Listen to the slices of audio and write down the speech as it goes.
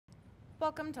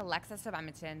Welcome to Lexus of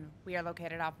Edmonton. We are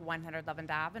located off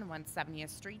 111th Ave and 170th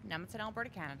Street in Edmonton,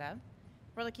 Alberta, Canada.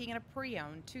 We're looking at a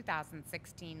pre-owned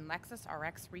 2016 Lexus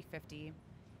RX 350,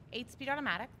 8-speed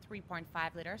automatic,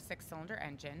 3.5-liter, 6-cylinder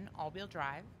engine, all-wheel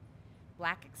drive,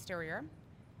 black exterior,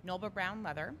 Nolba brown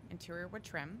leather, interior wood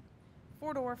trim,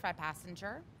 4-door,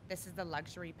 5-passenger. This is the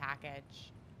luxury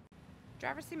package.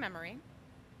 Driver's seat memory,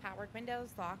 powered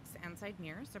windows, locks, and side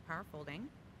mirrors are power folding.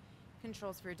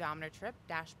 Controls for your odometer trip,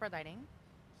 dashboard lighting,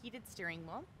 heated steering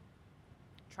wheel,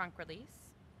 trunk release,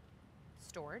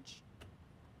 storage,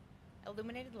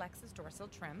 illuminated Lexus door sill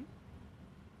trim,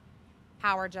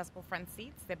 power adjustable front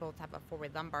seats. They both have a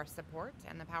forward lumbar support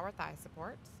and the power thigh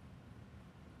support,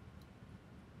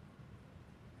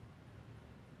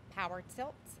 power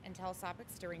tilt and telescopic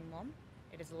steering wheel.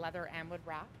 It is leather and wood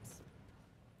wrapped.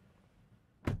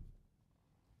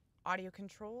 Audio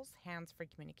controls, hands-free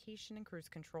communication and cruise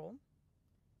control.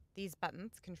 These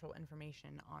buttons control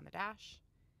information on the dash.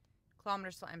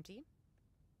 Kilometers still empty.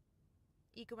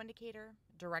 Eco indicator,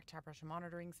 direct tire pressure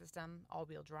monitoring system,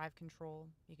 all-wheel drive control.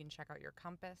 You can check out your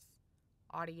compass,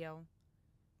 audio,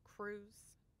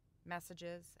 cruise,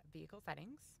 messages, vehicle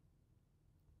settings,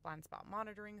 blind spot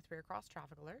monitoring, 3 across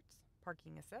traffic alerts,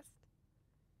 parking assist.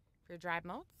 For your drive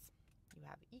modes, you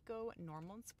have Eco,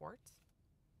 Normal, and Sport.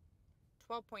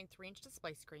 12.3-inch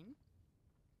display screen.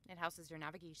 It houses your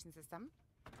navigation system,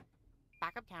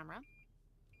 backup camera,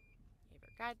 you have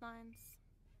your guidelines,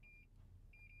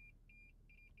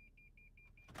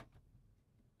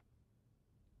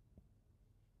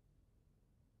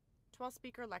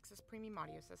 speaker Lexus premium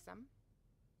audio system,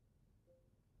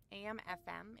 AM,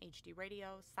 FM, HD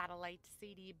radio, satellite,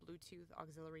 CD, Bluetooth,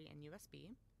 auxiliary, and USB.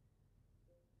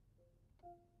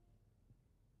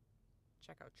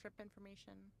 Check out trip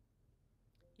information.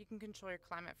 You can control your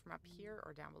climate from up here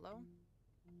or down below.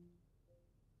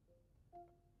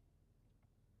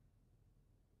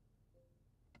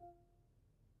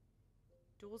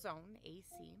 Dual zone AC,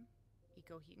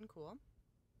 Eco heat and cool.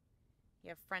 You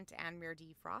have front and rear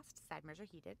defrost, side mirrors are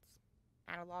heated,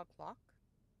 analog clock,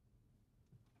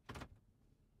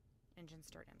 engine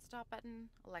start and stop button,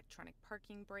 electronic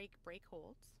parking brake, brake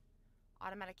holds,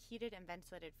 automatic heated and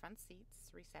ventilated front seats,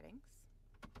 3 settings,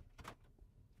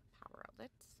 power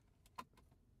outlets,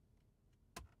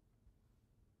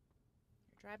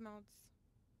 your drive modes.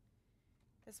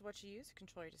 This is what you use to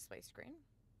control your display screen.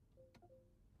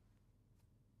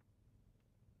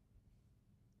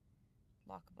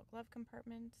 Lockable glove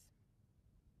compartment,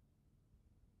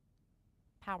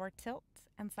 power tilt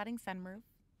and sliding sunroof,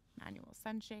 manual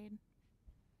sunshade,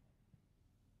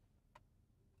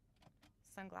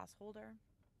 sunglass holder,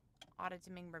 auto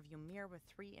dimming rearview mirror with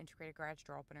 3 integrated garage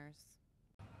door openers,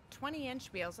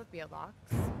 20-inch wheels with wheel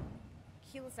locks,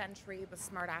 keyless entry with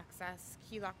smart access,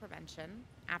 key lock prevention,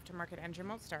 aftermarket engine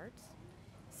mode start,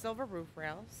 silver roof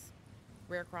rails,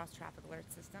 rear cross traffic alert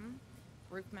system,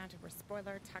 roof mounted rear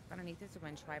spoiler tucked underneath is a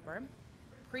windshield wiper,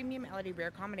 premium LED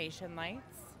rear combination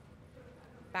lights,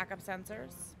 backup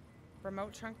sensors,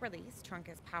 remote trunk release, trunk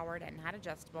is powered and hat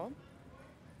adjustable,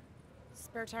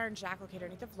 spare tire and jack located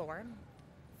underneath the floor,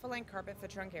 full-length carpet for the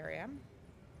trunk area,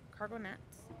 cargo net,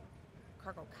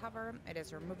 cargo cover, it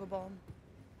is removable,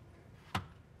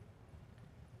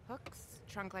 hooks,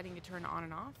 trunk lighting to turn on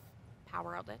and off,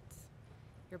 power outlets,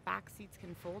 your back seats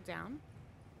can fold down.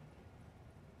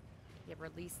 You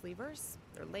have release levers,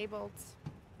 they're labeled.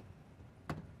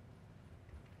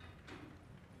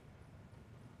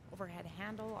 Overhead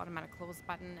handle, automatic close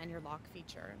button, and your lock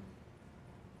feature.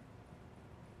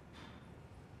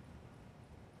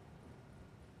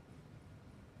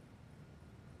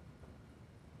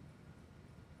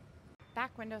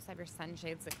 Back windows have your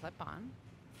sunshades that clip on.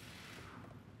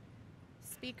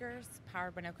 Speakers,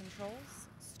 powered window controls,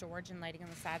 storage and lighting on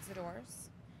the sides of the doors,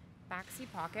 back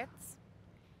seat pockets,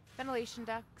 ventilation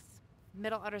ducts,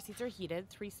 middle outer seats are heated,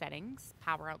 3 settings,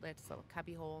 power outlets, little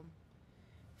cubby hole,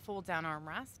 fold down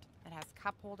armrest, it has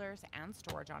cup holders and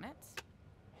storage on it,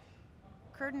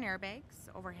 curtain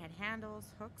airbags, overhead handles,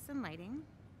 hooks and lighting,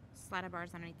 slider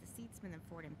bars underneath the seats, moving them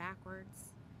forward and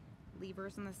backwards,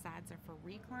 levers on the sides are for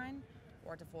recline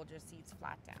or to fold your seats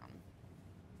flat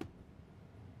down.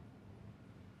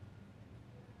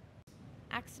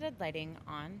 Accented lighting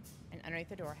on and underneath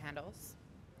the door handles,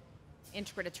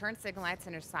 integrated turn signal lights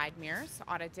under side mirrors,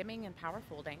 auto dimming and power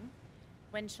folding,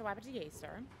 windshield wiper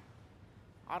deicer,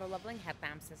 auto leveling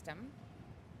headlamp system,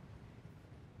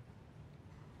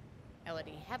 LED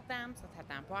headlamps with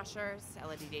headlamp washers,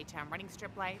 LED daytime running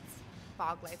strip lights,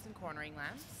 fog lights and cornering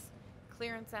lamps,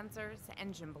 clearance sensors,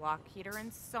 engine block heater,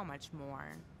 and so much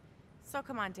more. So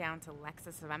come on down to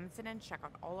Lexus of Edmonton and check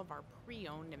out all of our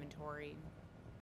pre-owned inventory.